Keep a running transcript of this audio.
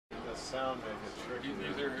sound make it tricky.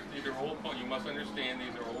 These are old poems. You must understand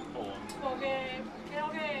these are old poems. Porque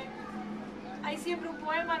creo que hay siempre un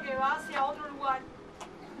poema que va hacia otro lugar,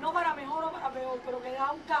 no para mejor o para peor, pero que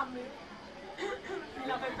da un cambio en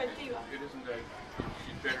la perspectiva. It isn't that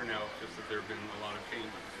she's better now, it's just that there have been a lot of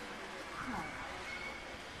changes.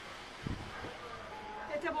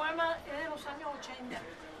 Este poema es de los años 80.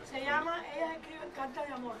 Se llama Ellas escriben cartas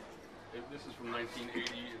de amor. This is from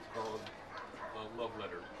 1980. It's called Love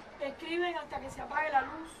Letter. Escriben hasta que se apague la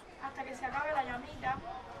luz, hasta que se acabe la llamita.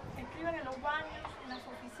 Escriben en los baños, en las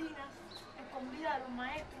oficinas, escondidas de los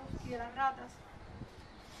maestros y de las ratas.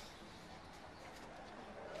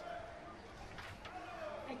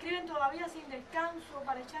 Escriben todavía sin descanso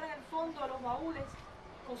para echar en el fondo de los baúles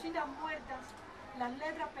cositas muertas, las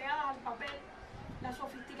letras pegadas al papel, la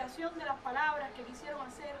sofisticación de las palabras que quisieron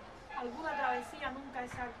hacer alguna travesía nunca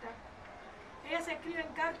exacta. Ellas escriben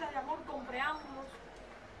cartas de amor con preámbulos,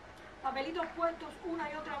 papelitos puestos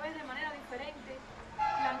una y otra vez de manera diferente,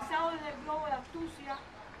 lanzados desde el globo de la astucia,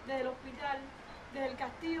 desde el hospital, desde el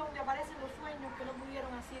castillo donde aparecen los sueños que no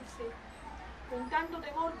pudieron asirse. Con tanto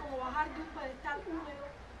temor como bajar de un pedestal húmedo,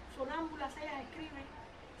 sonámbulas ellas escriben,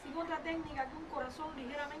 sin otra técnica que un corazón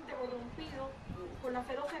ligeramente corrompido por las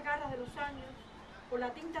feroces garras de los años, por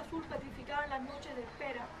la tinta azul petrificada en las noches de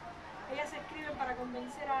espera. Ellas escriben para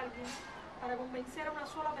convencer a alguien, para convencer a una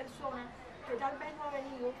sola persona que tal vez no ha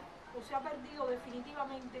venido o se ha perdido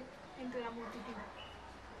definitivamente entre la multitud.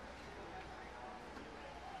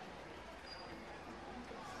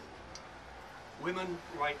 Women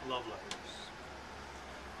write love letters.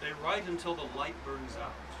 They write until the light burns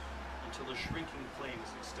out, until the shrinking flame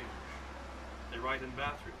is extinguished. They write in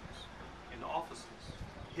bathrooms, in offices,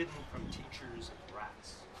 hidden from teachers and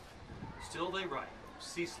rats. Still they write,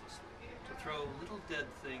 ceaselessly, to throw little dead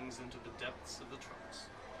things into the depths of the trunks,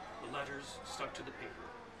 the letters stuck to the paper,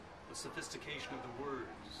 the sophistication of the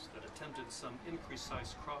words that attempted some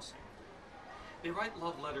imprecise crossing. They write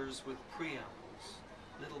love letters with preambles,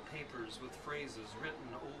 little papers with phrases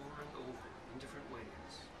written over and over in different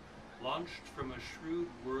ways, launched from a shrewd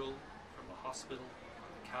world, from the hospital,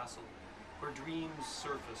 the castle, where dreams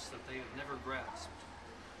surface that they have never grasped.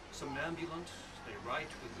 Somnambulant, they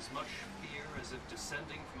write with as much fear as if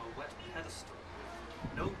descending from a wet pedestal,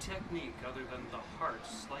 with no technique other than the heart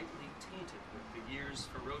slightly tainted with the year's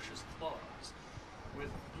ferocious claws,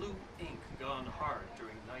 with blue ink gone hard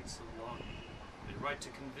during nights of longing. They write to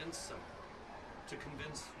convince someone, to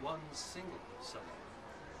convince one single someone,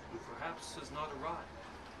 who perhaps has not arrived,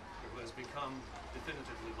 or who has become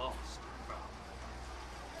definitively lost in the crowd.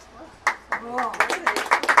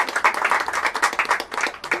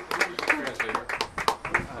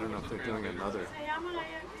 I don't know if they're doing another.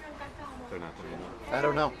 They're not doing another. I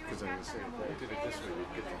don't know, because I'm going to say if they did it this way,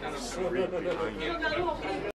 you'd get the whole street behind you.